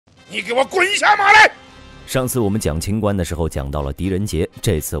你给我滚下马来！上次我们讲清官的时候讲到了狄仁杰，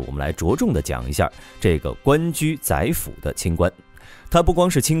这次我们来着重的讲一下这个官居宰府的清官。他不光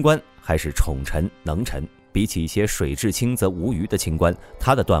是清官，还是宠臣能臣，比起一些水至清则无鱼的清官，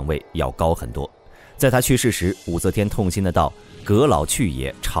他的段位要高很多。在他去世时，武则天痛心的道：“阁老去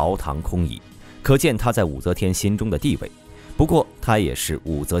也，朝堂空矣。”可见他在武则天心中的地位。不过他也是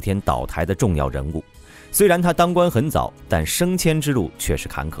武则天倒台的重要人物，虽然他当官很早，但升迁之路却是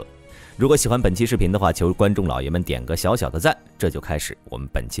坎坷。如果喜欢本期视频的话，求观众老爷们点个小小的赞。这就开始我们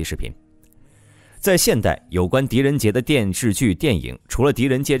本期视频。在现代，有关狄仁杰的电视剧、电影，除了狄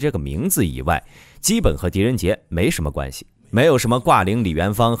仁杰这个名字以外，基本和狄仁杰没什么关系，没有什么挂铃李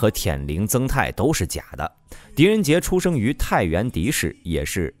元芳和舔铃曾泰都是假的。狄仁杰出生于太原狄氏，也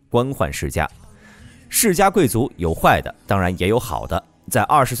是官宦世家。世家贵族有坏的，当然也有好的。在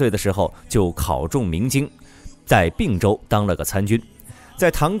20岁的时候就考中明经，在并州当了个参军。在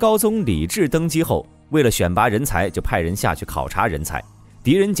唐高宗李治登基后，为了选拔人才，就派人下去考察人才。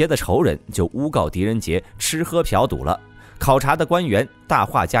狄仁杰的仇人就诬告狄仁杰吃喝嫖赌了。考察的官员大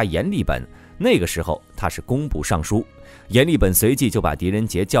画家阎立本，那个时候他是工部尚书。阎立本随即就把狄仁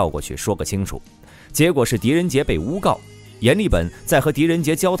杰叫过去说个清楚。结果是狄仁杰被诬告。阎立本在和狄仁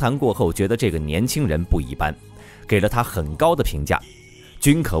杰交谈过后，觉得这个年轻人不一般，给了他很高的评价，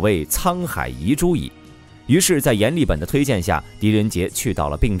均可谓沧海遗珠矣。于是在阎立本的推荐下，狄仁杰去到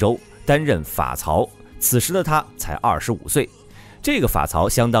了并州担任法曹。此时的他才25岁，这个法曹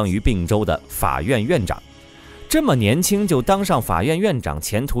相当于并州的法院院长。这么年轻就当上法院院长，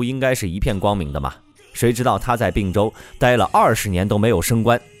前途应该是一片光明的嘛。谁知道他在并州待了20年都没有升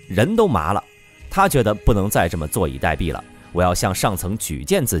官，人都麻了。他觉得不能再这么坐以待毙了，我要向上层举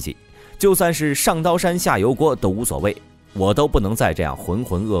荐自己，就算是上刀山下油锅都无所谓，我都不能再这样浑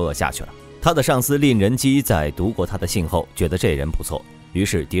浑噩噩下去了。他的上司令仁基在读过他的信后，觉得这人不错，于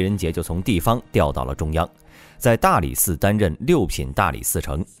是狄仁杰就从地方调到了中央，在大理寺担任6品大理寺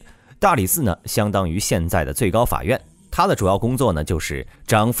丞。大理寺呢，相当于现在的最高法院。他的主要工作呢，就是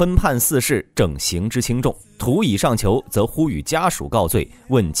掌分判四事，正刑之轻重，徒以上求，则呼吁家属告罪，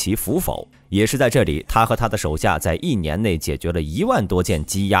问其服否。也是在这里，他和他的手下在1年内解决了1万多件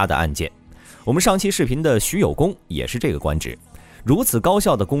积压的案件。我们上期视频的徐有功也是这个官职。如此高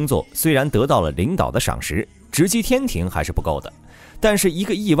效的工作，虽然得到了领导的赏识，直击天庭还是不够的。但是一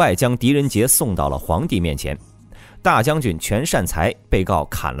个意外将狄仁杰送到了皇帝面前。大将军全善才被告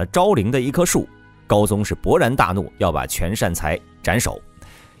砍了昭陵的一棵树，高宗是勃然大怒，要把全善才斩首。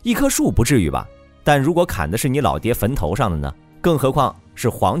一棵树不至于吧？但如果砍的是你老爹坟头上的呢？更何况是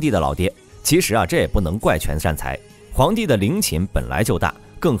皇帝的老爹。其实啊，这也不能怪全善才，皇帝的陵寝本来就大，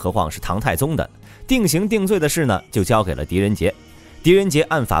更何况是唐太宗的。定刑定罪的事呢，就交给了狄仁杰。狄仁杰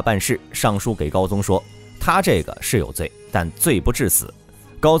按法办事，上书给高宗说，他这个是有罪，但罪不致死。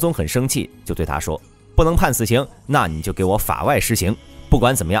高宗很生气，就对他说，不能判死刑，那你就给我法外施行，不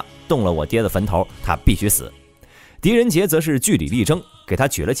管怎么样，动了我爹的坟头，他必须死。狄仁杰则是据理力争，给他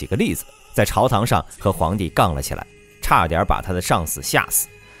举了几个例子，在朝堂上和皇帝杠了起来，差点把他的上司吓死。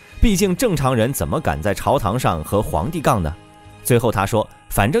毕竟正常人怎么敢在朝堂上和皇帝杠呢？最后他说，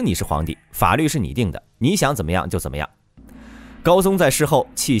反正你是皇帝，法律是你定的，你想怎么样就怎么样。高宗在事后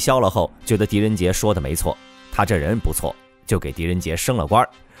气消了后，觉得狄仁杰说的没错，他这人不错，就给狄仁杰升了官。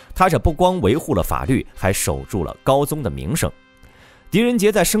他这不光维护了法律，还守住了高宗的名声。狄仁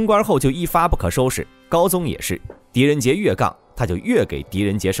杰在升官后就一发不可收拾，高宗也是，狄仁杰越杠，他就越给狄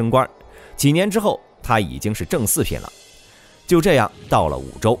仁杰升官。几年之后，他已经是正4品了。就这样到了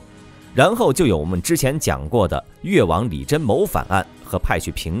武州，然后就有我们之前讲过的越王李真谋反案和派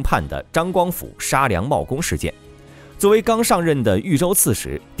去平叛的张光辅杀良冒功事件。作为刚上任的豫州刺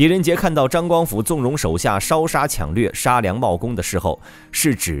史，狄仁杰看到张光辅纵容手下烧杀抢掠、杀良冒功的时候，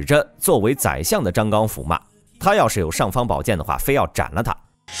是指着作为宰相的张光辅骂，他要是有尚方宝剑的话，非要斩了他。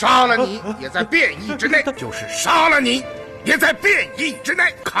杀了你也在便宜之内，就是杀了你也在便宜之内，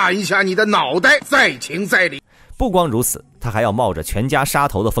砍一下你的脑袋，在情在理。不光如此，他还要冒着全家杀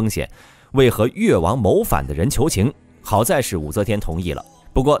头的风险，为和越王谋反的人求情。好在是武则天同意了，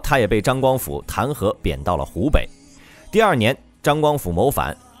不过他也被张光辅弹劾贬到了湖北。第2年，张光辅谋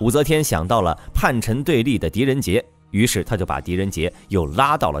反，武则天想到了叛臣对立的狄仁杰，于是他就把狄仁杰又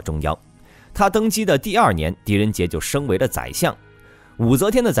拉到了中央。他登基的第2年，狄仁杰就升为了宰相。武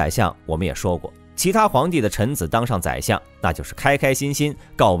则天的宰相我们也说过，其他皇帝的臣子当上宰相，那就是开开心心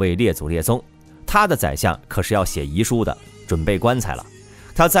告慰列祖列宗。他的宰相可是要写遗书的，准备棺材了。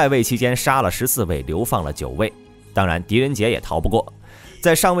他在位期间杀了14位，流放了9位。当然狄仁杰也逃不过，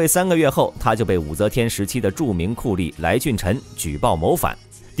在上位3个月后，他就被武则天时期的著名酷吏来俊臣举报谋反。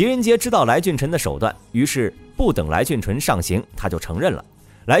狄仁杰知道来俊臣的手段，于是不等来俊臣上刑，他就承认了。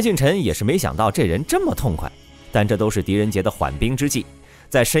来俊臣也是没想到这人这么痛快，但这都是狄仁杰的缓兵之计。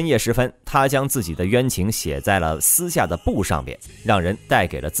在深夜时分，他将自己的冤情写在了撕下的布上边，让人带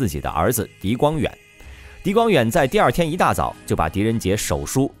给了自己的儿子狄光远。狄光远在第二天一大早就把狄仁杰手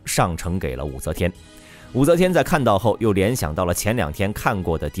书上呈给了武则天。武则天在看到后，又联想到了前2天看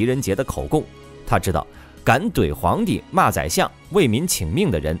过的狄仁杰的口供，他知道敢怼皇帝、骂宰相、为民请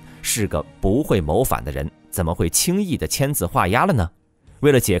命的人是个不会谋反的人，怎么会轻易的签字画押了呢？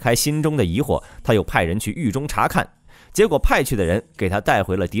为了解开心中的疑惑，他又派人去狱中查看，结果派去的人给他带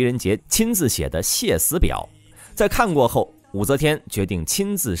回了狄仁杰亲自写的谢死表。在看过后，武则天决定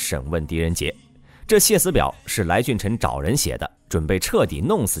亲自审问狄仁杰。这谢死表是来俊臣找人写的，准备彻底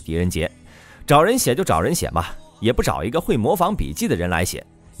弄死狄仁杰。找人写就找人写嘛，也不找一个会模仿笔记的人来写，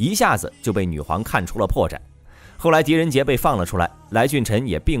一下子就被女皇看出了破绽。后来狄仁杰被放了出来，来俊臣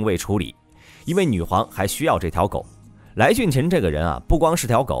也并未处理，因为女皇还需要这条狗。来俊臣这个人啊，不光是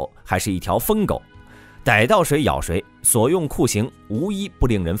条狗，还是一条疯狗，逮到谁咬谁，所用酷刑无一不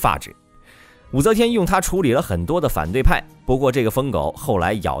令人发指。武则天用他处理了很多的反对派，不过这个疯狗后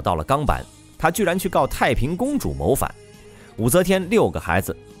来咬到了钢板，他居然去告太平公主谋反。武则天6个孩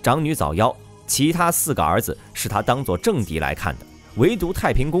子，长女早夭，其他4个儿子是他当作政敌来看的，唯独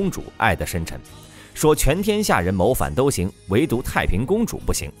太平公主爱得深沉，说全天下人谋反都行，唯独太平公主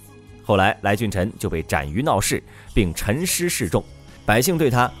不行。后来来俊臣就被斩于闹市，并沉尸示众，百姓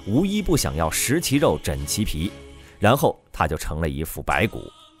对他无一不想要食其肉枕其皮，然后他就成了一副白骨，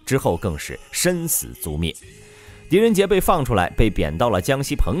之后更是身死族灭。狄仁杰被放出来，被贬到了江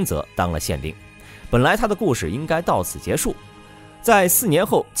西彭泽当了县令。本来他的故事应该到此结束，在4年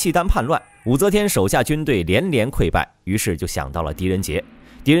后契丹叛乱，武则天手下军队连连溃败，于是就想到了狄仁杰。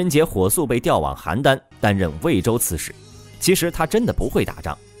狄仁杰火速被调往邯郸担任魏州刺史。其实他真的不会打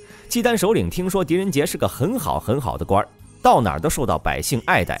仗，契丹首领听说狄仁杰是个很好的官，到哪儿都受到百姓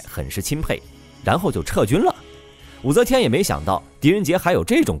爱戴，很是钦佩，然后就撤军了。武则天也没想到狄仁杰还有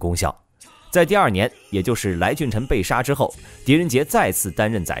这种功效。在第2年，也就是来俊臣被杀之后，狄仁杰再次担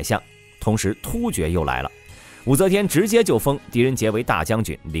任宰相，同时突厥又来了。武则天直接就封狄仁杰为大将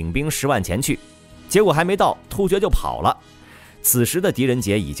军，领兵10万前去，结果还没到，突厥就跑了。此时的狄仁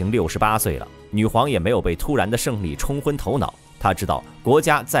杰已经68岁了，女皇也没有被突然的胜利冲昏头脑，她知道国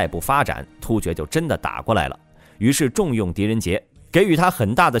家再不发展，突厥就真的打过来了，于是重用狄仁杰，给予他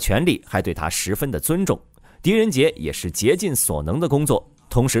很大的权力，还对他十分的尊重。狄仁杰也是竭尽所能的工作，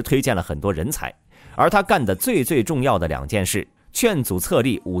同时推荐了很多人才，而他干的最重要的2件事，劝阻册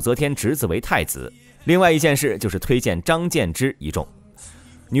立武则天侄子为太子，另外一件事就是推荐张建之一众。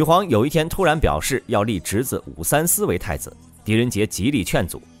女皇有一天突然表示要立侄子武三思为太子，狄仁杰极力劝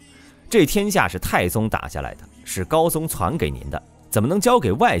阻，这天下是太宗打下来的，是高宗传给您的，怎么能交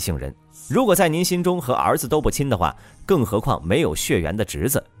给外姓人？如果在您心中和儿子都不亲的话，更何况没有血缘的侄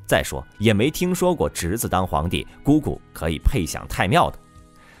子，再说也没听说过侄子当皇帝，姑姑可以配享太庙的。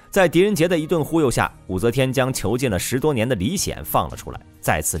在狄仁杰的一顿忽悠下，武则天将囚禁了10多年的李显放了出来，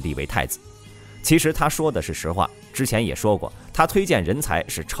再次立为太子。其实他说的是实话，之前也说过，他推荐人才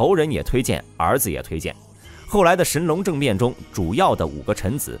是仇人也推荐，儿子也推荐。后来的神龙政变中，主要的5个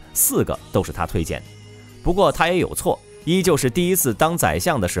臣子4个都是他推荐的。不过他也有错，一就是第一次当宰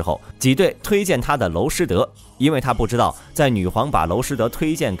相的时候，挤兑推荐他的娄师德，因为他不知道在女皇把娄师德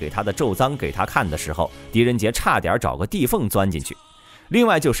推荐给他的奏章给他看的时候，狄仁杰差点找个地缝钻进去。另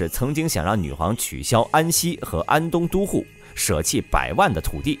外就是曾经想让女皇取消安西和安东都护，舍弃100万的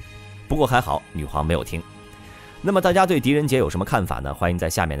土地，不过还好女皇没有听。那么大家对狄仁杰有什么看法呢？欢迎在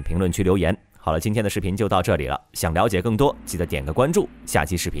下面的评论区留言。好了，今天的视频就到这里了，想了解更多记得点个关注，下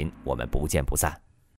期视频我们不见不散。